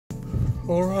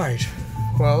Alright,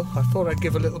 well, I thought I'd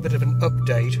give a little bit of an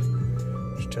update.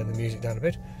 Just turn the music down a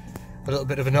bit. A little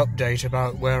bit of an update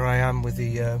about where I am with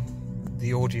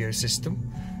the audio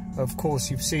system. Of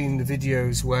course, you've seen the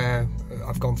videos where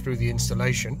I've gone through the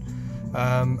installation,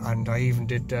 and I even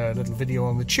did a little video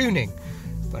on the tuning.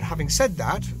 But having said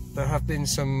that, there have been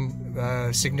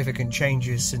some significant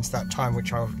changes since that time,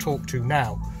 which I'll talk to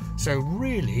now. So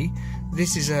really,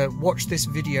 this is a watch this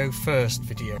video first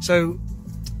video. So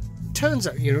turns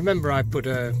out, you remember I put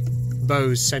a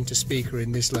Bose center speaker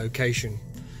in this location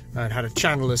and had a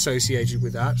channel associated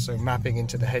with that, so mapping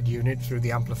into the head unit through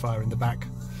the amplifier in the back.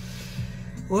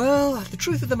 Well, the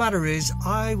truth of the matter is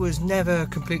I was never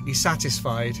completely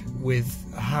satisfied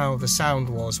with how the sound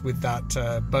was with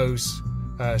that Bose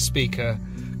speaker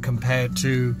compared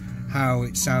to how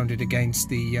it sounded against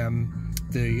the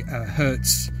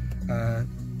Hertz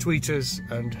tweeters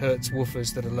and Hertz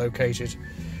woofers that are located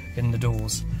in the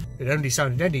doors. It only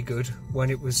sounded any good when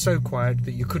it was so quiet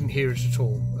that you couldn't hear it at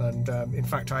all. And in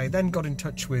fact, I then got in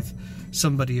touch with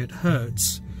somebody at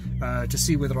Hertz to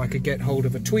see whether I could get hold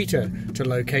of a tweeter to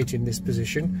locate in this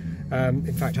position.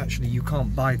 In fact, actually, you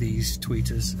can't buy these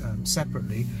tweeters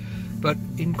separately. But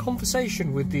in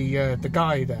conversation with the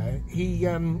guy there, he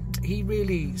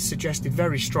really suggested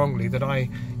very strongly that I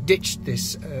ditched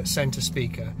this center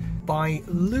speaker. By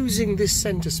losing this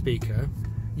center speaker,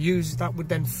 that would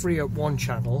then free up one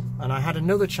channel, and I had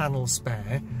another channel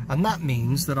spare, and that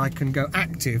means that I can go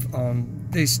active on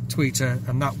this tweeter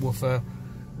and that woofer,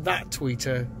 that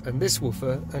tweeter and this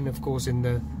woofer, and of course in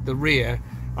the rear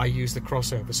I use the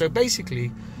crossover. So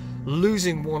basically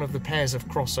losing one of the pairs of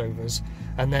crossovers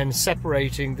and then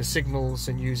separating the signals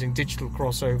and using digital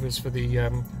crossovers for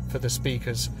the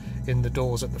speakers in the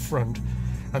doors at the front.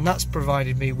 And that's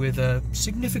provided me with a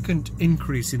significant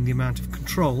increase in the amount of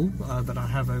control that I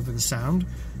have over the sound,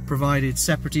 provided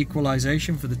separate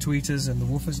equalization for the tweeters and the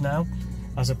woofers now,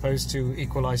 as opposed to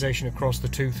equalization across the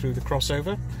two through the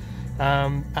crossover.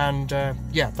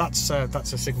 Yeah, that's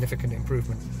a significant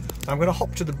improvement. I'm going to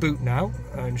hop to the boot now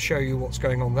and show you what's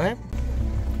going on there.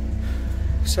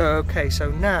 So okay,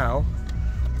 so now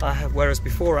I have, whereas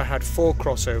before I had 4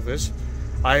 crossovers,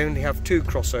 I only have 2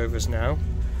 crossovers now.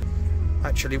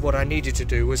 Actually, what I needed to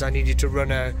do was I needed to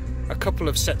run a couple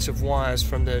of sets of wires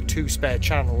from the 2 spare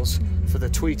channels for the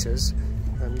tweeters,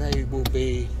 and they will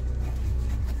be,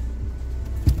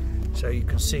 so you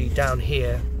can see down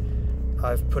here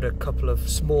I've put a couple of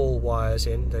small wires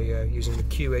in. They are using the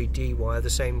QAD wire, the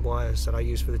same wires that I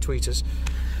use for the tweeters.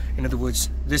 In other words,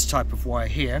 this type of wire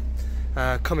here,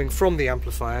 coming from the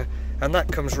amplifier, and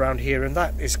that comes round here, and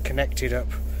that is connected up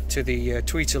to the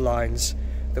tweeter lines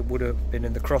that would have been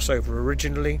in the crossover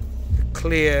originally. The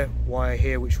clear wire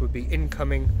here, which would be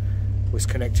incoming, was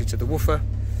connected to the woofer.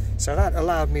 So that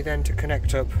allowed me then to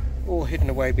connect up, all hidden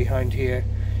away behind here,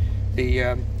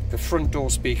 the front door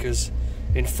speakers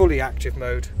in fully active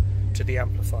mode to the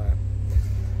amplifier.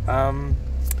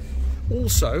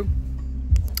 Also,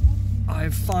 I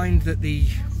find that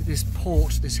this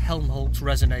port, this Helmholtz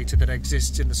resonator that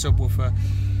exists in the subwoofer,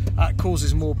 that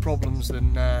causes more problems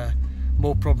than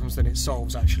it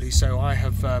solves actually. So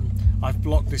I've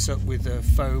blocked this up with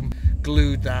foam,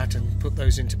 glued that and put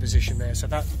those into position there, so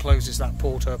that closes that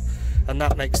port up, and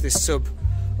that makes this sub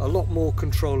a lot more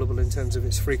controllable in terms of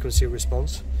its frequency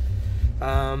response.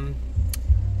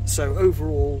 So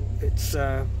overall it's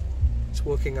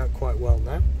working out quite well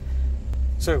now.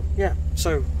 So yeah,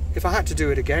 so if I had to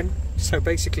do it again, so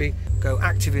basically go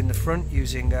active in the front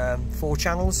using 4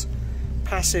 channels,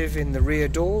 passive in the rear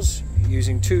doors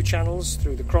using 2 channels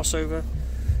through the crossover,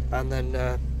 and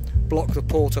then block the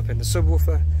port up in the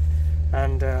subwoofer,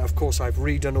 and of course I've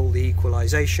redone all the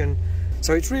equalization.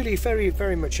 So it's really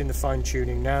very much in the fine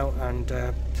tuning now, and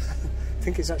I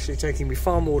think it's actually taking me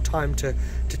far more time to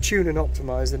tune and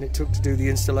optimize than it took to do the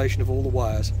installation of all the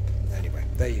wires. Anyway,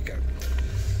 there you go,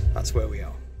 that's where we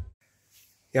are.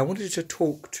 Yeah, I wanted to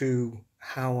talk to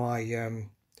how I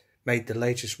made the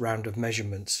latest round of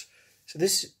measurements. So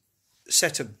this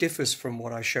setup differs from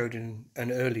what I showed in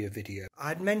an earlier video.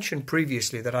 I'd mentioned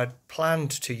previously that I'd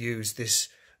planned to use this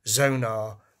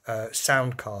Zonar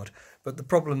sound card, but the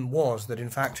problem was that in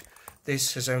fact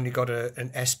this has only got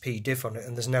an SP diff on it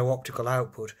and there's no optical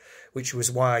output, which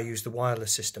was why I used the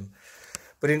wireless system.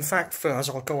 But in fact, as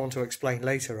I'll go on to explain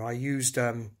later, I used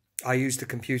the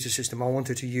computer system. I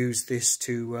wanted to use this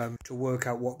to work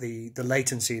out what the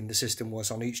latency in the system was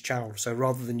on each channel. So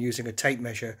rather than using a tape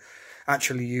measure,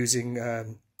 actually using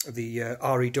the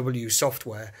REW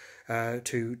software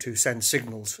to send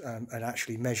signals and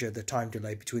actually measure the time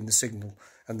delay between the signal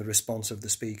and the response of the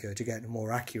speaker to get a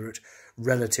more accurate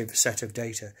relative set of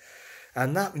data.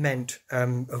 and that meant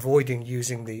avoiding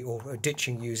using or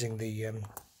ditching using the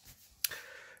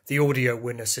audio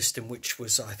winner system, which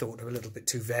was, I thought, a little bit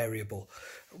too variable.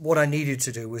 What I needed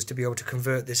to do was to be able to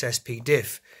convert this SP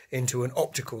diff into an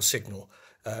optical signal.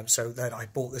 So that I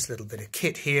bought this little bit of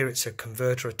kit here. It's a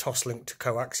converter, a toss-link to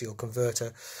coaxial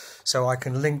converter. So I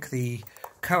can link the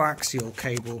coaxial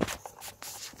cable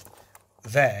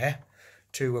there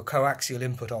to a coaxial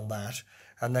input on that,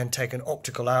 and then take an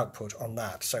optical output on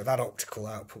that. So that optical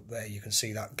output there, you can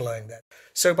see that glowing there.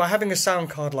 So by having a sound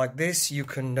card like this, you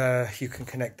can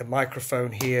connect the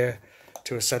microphone here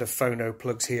to a set of phono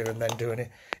plugs here, and then do an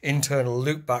internal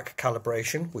loopback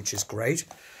calibration, which is great.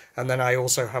 And then I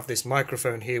also have this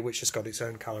microphone here, which has got its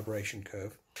own calibration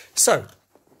curve. So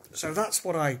that's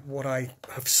what I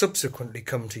have subsequently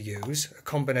come to use, a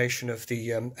combination of the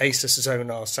Asus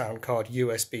Zonar sound card,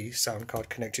 USB sound card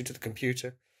connected to the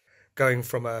computer, going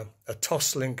from a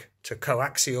toss-link to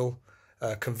coaxial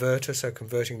converter, so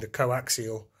converting the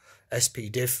coaxial SP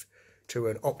diff to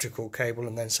an optical cable,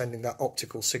 and then sending that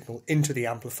optical signal into the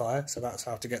amplifier. So that's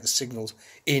how to get the signals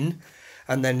in,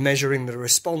 and then measuring the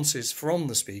responses from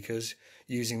the speakers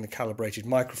using the calibrated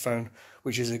microphone,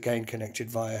 which is again connected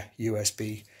via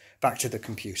USB back to the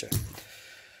computer.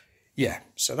 Yeah,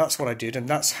 so that's what I did, and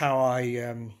that's how I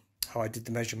did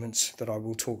the measurements that I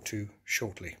will talk to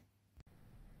shortly.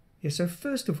 Yeah, so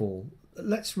first of all,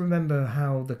 let's remember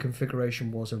how the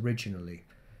configuration was originally.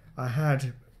 I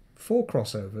had 4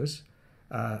 crossovers,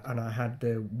 and I had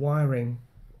the wiring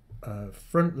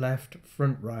front left,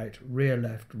 front right, rear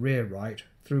left, rear right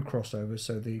through crossovers,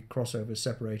 so the crossovers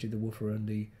separated the woofer and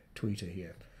the tweeter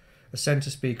here. A centre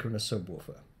speaker and a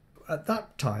subwoofer. At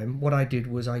that time, what I did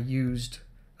was I used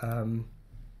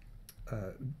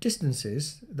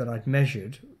distances that I'd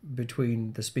measured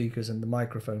between the speakers and the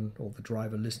microphone, or the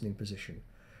driver listening position,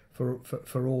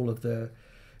 for all of the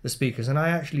speakers, and I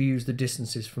actually used the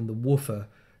distances from the woofer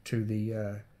to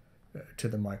the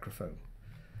microphone.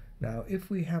 Now, if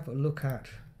we have a look at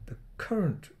the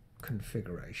current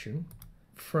configuration,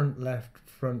 front left,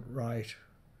 front right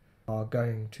are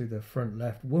going to the front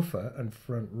left woofer and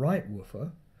front right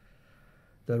woofer.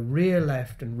 The rear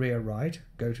left and rear right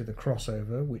go to the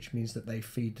crossover, which means that they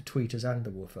feed the tweeters and the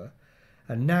woofer.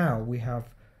 And now we have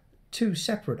 2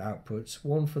 separate outputs,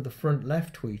 one for the front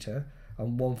left tweeter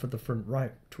and one for the front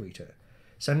right tweeter.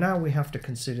 So now we have to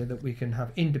consider that we can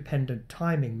have independent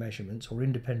timing measurements or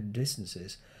independent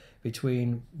distances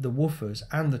between the woofers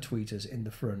and the tweeters in the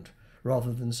front,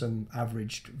 rather than some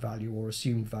averaged value or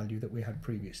assumed value that we had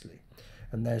previously.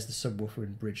 And there's the subwoofer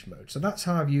in bridge mode. So that's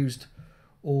how I've used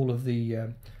all of the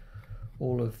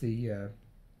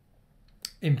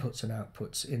inputs and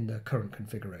outputs in the current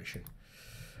configuration.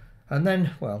 And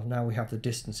then, well, now we have the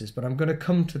distances, but I'm going to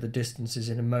come to the distances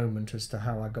in a moment as to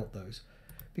how I got those.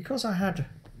 Because I had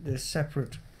the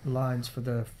separate lines for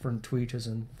the front tweeters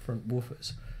and front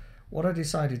woofers, what I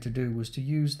decided to do was to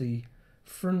use the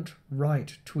front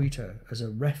right tweeter as a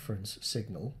reference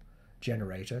signal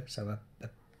generator, so a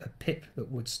pip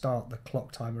that would start the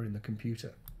clock timer in the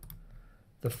computer.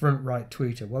 The front right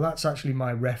tweeter, well, that's actually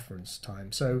my reference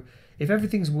time. So if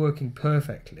everything's working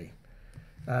perfectly,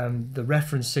 the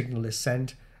reference signal is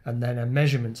sent, and then a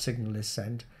measurement signal is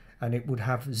sent, and it would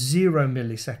have 0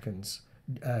 milliseconds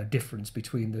difference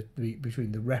between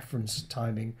the reference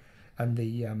timing and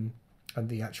the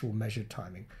actual measured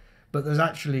timing. But there's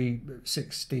actually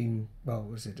 16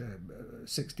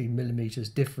 millimeters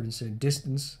difference in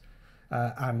distance,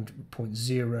 and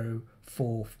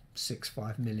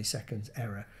 0.0465 milliseconds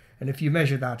error. And if you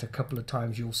measure that a couple of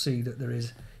times, you'll see that there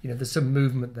is, there's some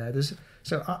movement there.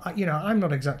 I'm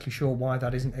not exactly sure why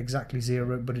that isn't exactly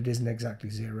 0, but it isn't exactly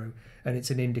 0, and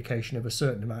it's an indication of a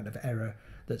certain amount of error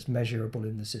that's measurable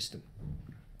in the system.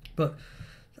 But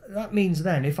that means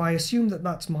then, if I assume that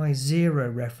that's my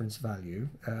 0 reference value,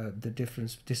 the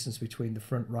distance between the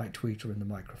front right tweeter and the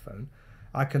microphone,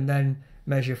 I can then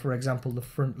measure, for example, the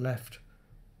front left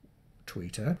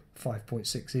tweeter,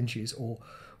 5.6 inches, or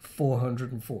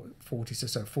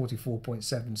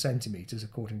 44.7 centimeters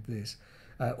according to this,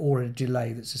 or a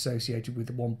delay that's associated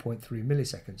with 1.3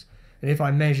 milliseconds. And if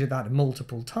I measure that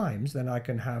multiple times, then I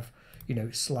can have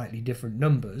slightly different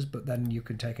numbers, but then you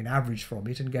can take an average from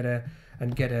it and get a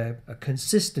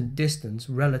consistent distance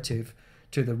relative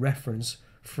to the reference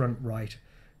front right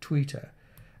tweeter.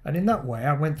 And in that way,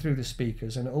 I went through the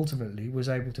speakers and ultimately was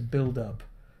able to build up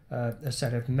a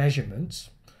set of measurements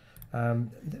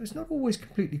that was not always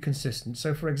completely consistent.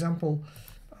 So, for example,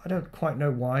 I don't quite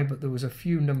know why, but there was a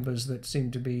few numbers that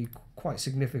seemed to be quite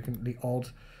significantly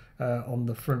odd on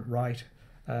the front right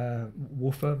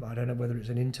woofer. I don't know whether it's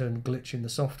an internal glitch in the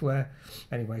software.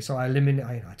 Anyway, so I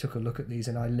took a look at these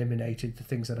and I eliminated the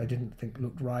things that I didn't think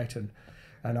looked right,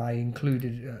 and I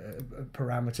included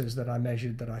parameters that I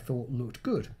measured that I thought looked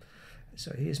good.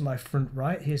 So here's my front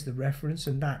right, here's the reference,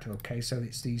 and that, okay, so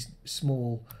it's these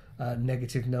small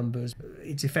negative numbers.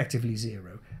 It's effectively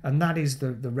 0, and that is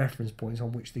the reference point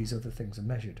on which these other things are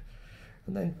measured.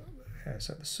 And then, yeah,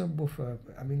 so the subwoofer,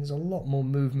 I mean, there's a lot more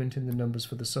movement in the numbers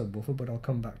for the subwoofer, but I'll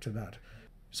come back to that.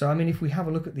 So, I mean, if we have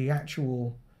a look at the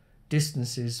actual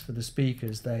distances for the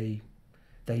speakers, they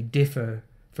differ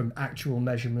from actual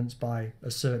measurements by a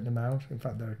certain amount. In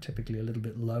fact, they're typically a little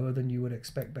bit lower than you would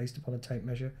expect based upon a tape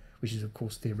measure, which is, of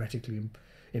course, theoretically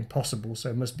impossible,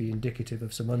 so it must be indicative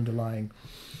of some underlying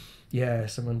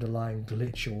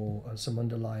glitch or some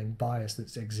underlying bias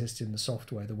that exists in the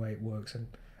software, the way it works, and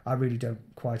I really don't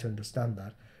quite understand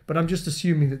that. But I'm just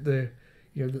assuming that the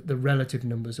relative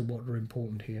numbers are what are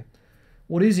important here.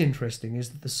 What is interesting is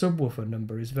that the subwoofer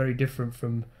number is very different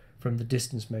from the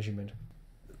distance measurement.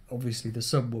 Obviously, the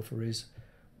subwoofer is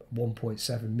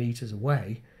 1.7 meters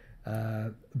away,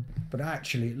 but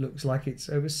actually it looks like it's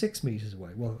over 6 meters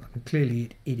away. Well, I mean,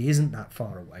 clearly it isn't that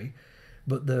far away,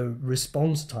 but the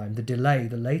response time, the delay,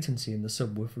 the latency in the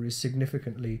subwoofer is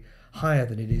significantly higher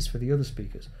than it is for the other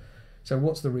speakers. So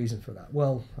what's the reason for that?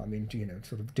 Well, I mean,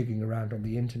 sort of digging around on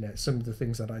the internet, some of the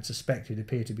things that I'd suspected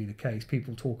appear to be the case.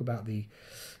 People talk about the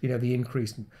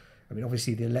increased, I mean,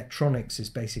 obviously the electronics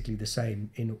is basically the same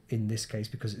in this case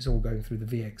because it's all going through the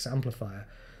VX amplifier.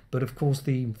 But of course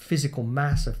the physical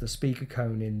mass of the speaker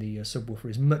cone in the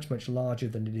subwoofer is much, much larger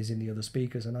than it is in the other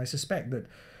speakers. And I suspect that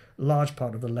large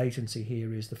part of the latency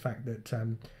here is the fact that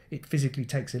it physically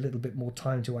takes a little bit more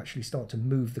time to actually start to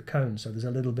move the cone. So there's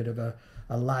a little bit of a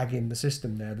lag in the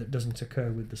system there that doesn't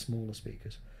occur with the smaller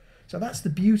speakers. So that's the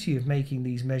beauty of making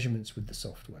these measurements with the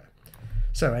software.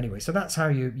 So anyway, so that's how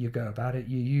you go about it.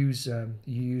 You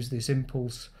use this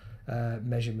impulse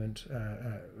measurement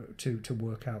to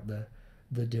work out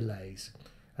the delays.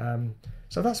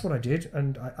 So that's what I did,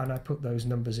 and I put those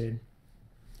numbers in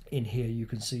here. You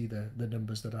can see the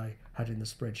numbers that I had in the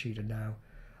spreadsheet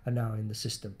are now in the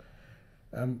system.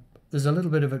 There's a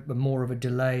little bit of more of a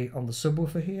delay on the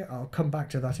subwoofer here. I'll come back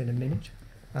to that in a minute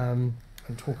and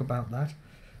talk about that.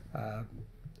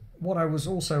 What I was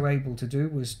also able to do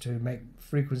was to make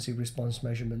frequency response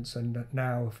measurements, and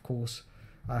now, of course,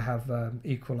 I have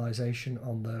equalization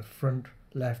on the front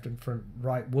left and front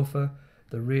right woofer,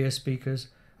 the rear speakers,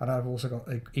 and I've also got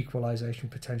equalization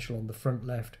potential on the front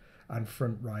left and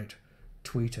front right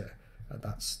tweeter.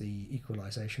 That's the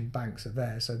equalization banks are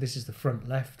there. So this is the front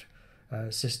left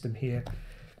system here.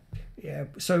 Yeah,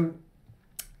 so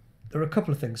there are a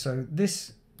couple of things. So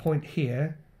this point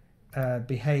here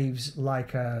behaves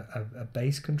like a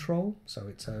bass control. So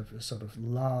it's a sort of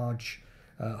large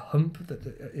hump that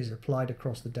is applied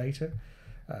across the data.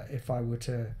 If I were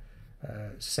to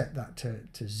set that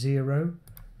to 0,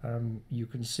 you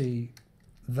can see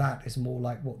that is more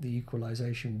like what the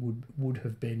equalization would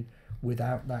have been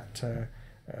without that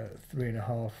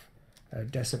 3.5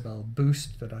 decibel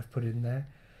boost that I've put in there.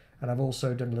 And I've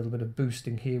also done a little bit of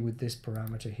boosting here with this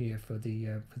parameter here for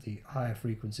the higher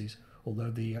frequencies,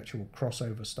 although the actual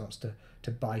crossover starts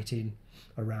to bite in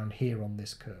around here on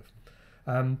this curve.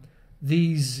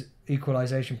 These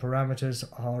equalization parameters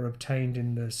are obtained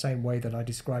in the same way that I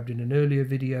described in an earlier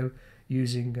video,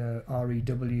 using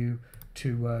REW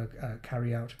to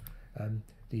carry out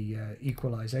the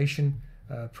equalization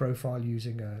profile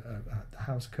using the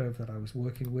house curve that I was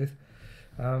working with.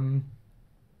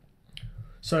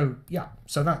 So yeah,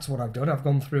 so that's what I've done. I've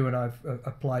gone through and I've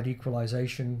applied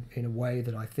equalization in a way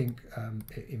that I think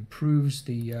it improves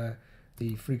the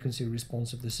frequency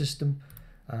response of the system.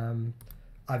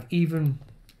 I've even,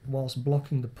 whilst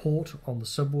blocking the port on the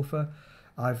subwoofer,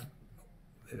 I've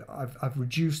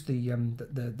reduced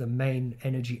the main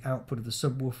energy output of the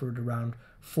subwoofer at around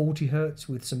 40 Hertz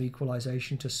with some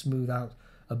equalization to smooth out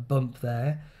a bump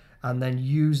there, and then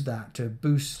use that to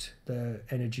boost the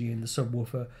energy in the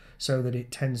subwoofer so that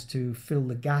it tends to fill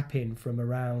the gap in from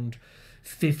around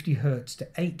 50 Hertz to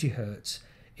 80 Hertz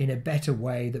in a better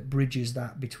way that bridges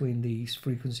that between the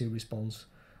frequency response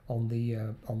on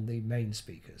the main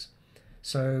speakers.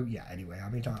 So yeah, anyway, I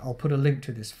mean, I'll put a link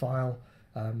to this file.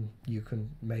 You can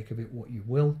make of it what you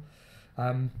will.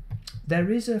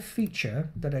 There is a feature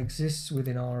that exists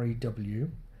within REW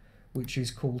which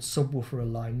is called subwoofer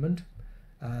alignment.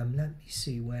 Let me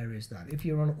see, where is that? If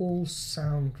you're on all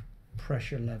sound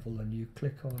pressure level and you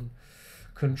click on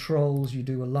controls, you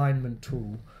do alignment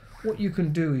tool, what you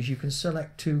can do is you can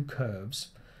select two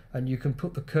curves and you can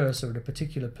put the cursor at a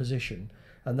particular position,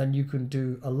 and then you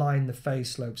can align the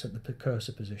phase slopes at the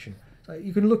precursor position. So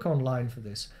you can look online for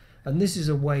this, and this is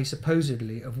a way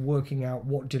supposedly of working out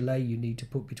what delay you need to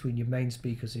put between your main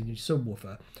speakers and your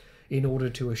subwoofer in order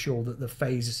to assure that the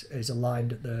phase is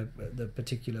aligned at the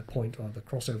particular point or the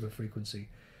crossover frequency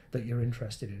that you're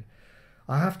interested in.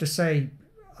 I have to say,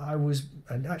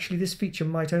 and actually this feature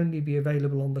might only be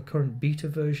available on the current beta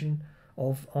version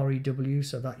of REW,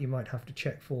 so that you might have to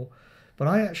check for. But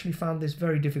I actually found this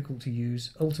very difficult to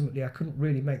use. Ultimately, I couldn't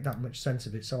really make that much sense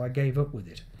of it, so I gave up with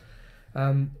it.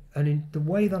 And in the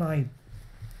way that I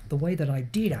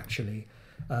did actually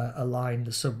align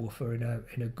the subwoofer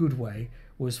in a good way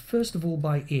was first of all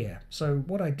by ear. So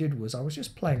what I did was I was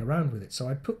just playing around with it. So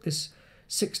I put this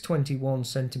 621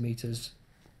 centimeters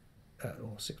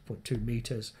or 6.2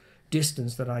 meters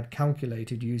distance that I'd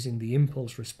calculated using the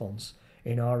impulse response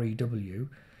in REW,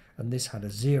 and this had a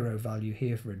 0 value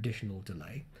here for additional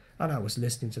delay, and I was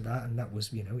listening to that, and that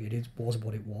was, it was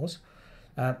what it was.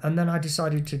 And then I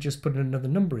decided to just put another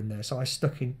number in there, so I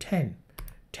stuck in 10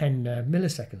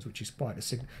 milliseconds, which is quite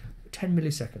a 10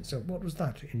 milliseconds. So what was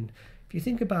that? If you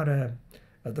think about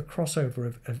the crossover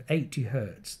of 80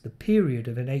 hertz, the period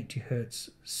of an 80 hertz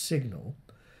signal,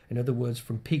 in other words,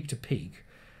 from peak to peak,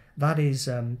 that is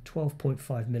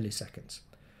 12.5 milliseconds.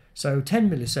 So 10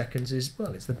 milliseconds is,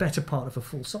 well, it's the better part of a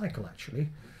full cycle, actually,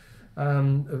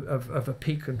 of a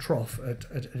peak and trough at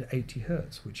 80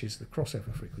 hertz, which is the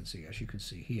crossover frequency, as you can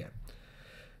see here,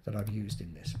 that I've used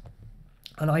in this.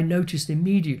 And I noticed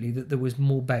immediately that there was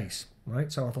more bass,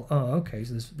 right? So I thought, oh, okay,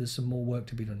 so there's some more work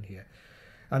to be done here.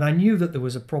 And I knew that there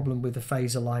was a problem with the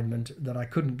phase alignment that I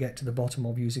couldn't get to the bottom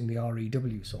of using the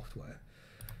REW software.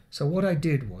 So what I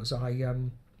did was I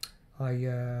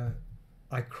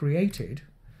created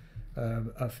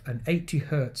an 80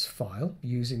 hertz file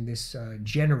using this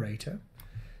generator.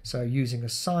 So using a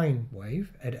sine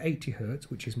wave at 80 hertz,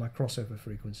 which is my crossover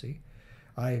frequency,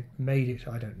 I made it,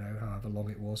 I don't know however long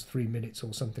it was, 3 minutes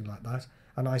or something like that,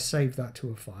 and I saved that to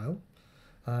a file.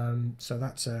 So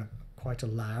that's quite a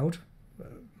loud,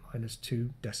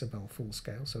 -2 decibel full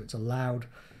scale, so it's a loud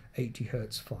 80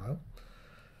 hertz file,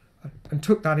 and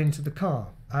took that into the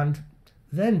car. And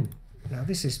then, now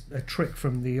this is a trick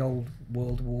from the old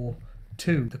World War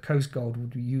II. The Coast Guard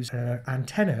would use an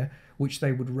antenna which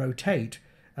they would rotate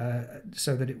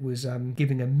so that it was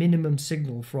giving a minimum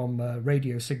signal from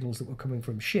radio signals that were coming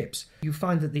from ships. You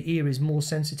find that the ear is more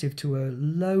sensitive to a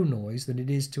low noise than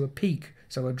it is to a peak,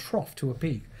 so a trough to a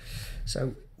peak.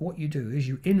 So what you do is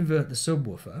you invert the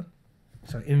subwoofer,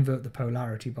 so invert the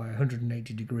polarity by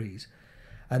 180 degrees,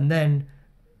 and then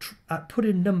put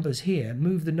in numbers here,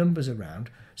 move the numbers around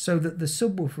so that the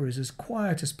subwoofer is as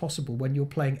quiet as possible when you're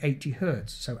playing 80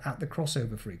 hertz, so at the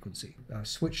crossover frequency. I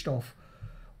switched off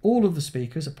all of the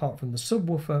speakers apart from the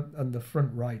subwoofer and the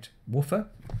front right woofer,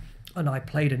 and I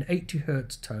played an 80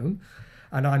 hertz tone,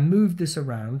 and I moved this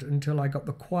around until I got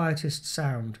the quietest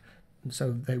sound, and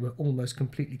so they were almost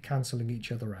completely cancelling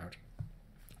each other out,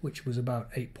 which was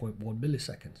about 8.1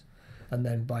 milliseconds. And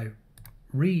then by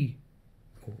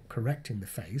correcting the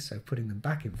phase, so putting them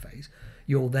back in phase,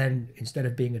 you're then, instead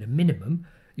of being at a minimum,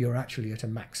 you're actually at a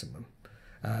maximum.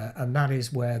 And that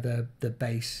is where the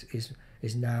bass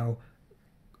is now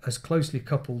as closely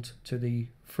coupled to the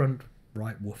front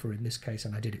right woofer in this case,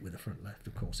 and I did it with the front left,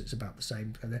 of course, it's about the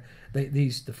same.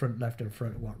 The front left and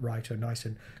front right are nice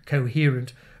and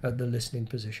coherent at the listening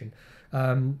position.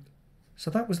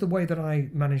 So that was the way that I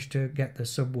managed to get the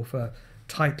subwoofer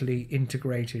tightly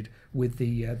integrated with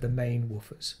the main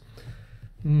woofers.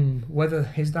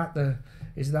 Whether is that the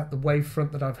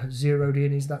wavefront that I've zeroed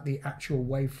in? Is that the actual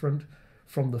wavefront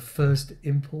from the first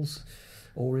impulse,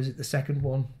 or is it the second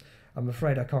one? I'm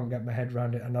afraid I can't get my head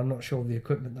around it, and I'm not sure the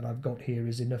equipment that I've got here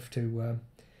is enough to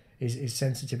is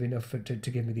sensitive enough to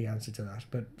give me the answer to that.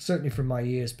 But certainly from my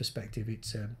ears perspective,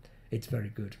 it's very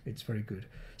good. It's very good.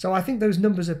 So I think those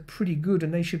numbers are pretty good,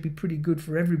 and they should be pretty good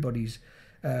for everybody's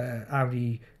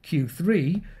Audi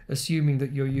Q3, assuming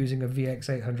that you're using a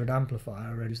VX800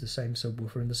 amplifier and use the same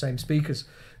subwoofer and the same speakers.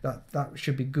 That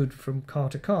should be good from car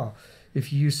to car.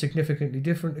 If you use significantly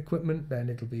different equipment, then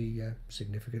it'll be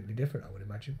significantly different, I would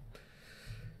imagine.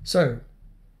 So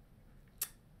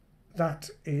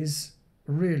that is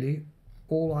really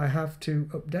all I have to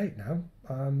update now.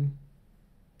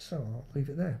 So I'll leave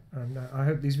it there, and I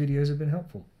hope these videos have been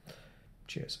helpful.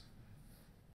 Cheers.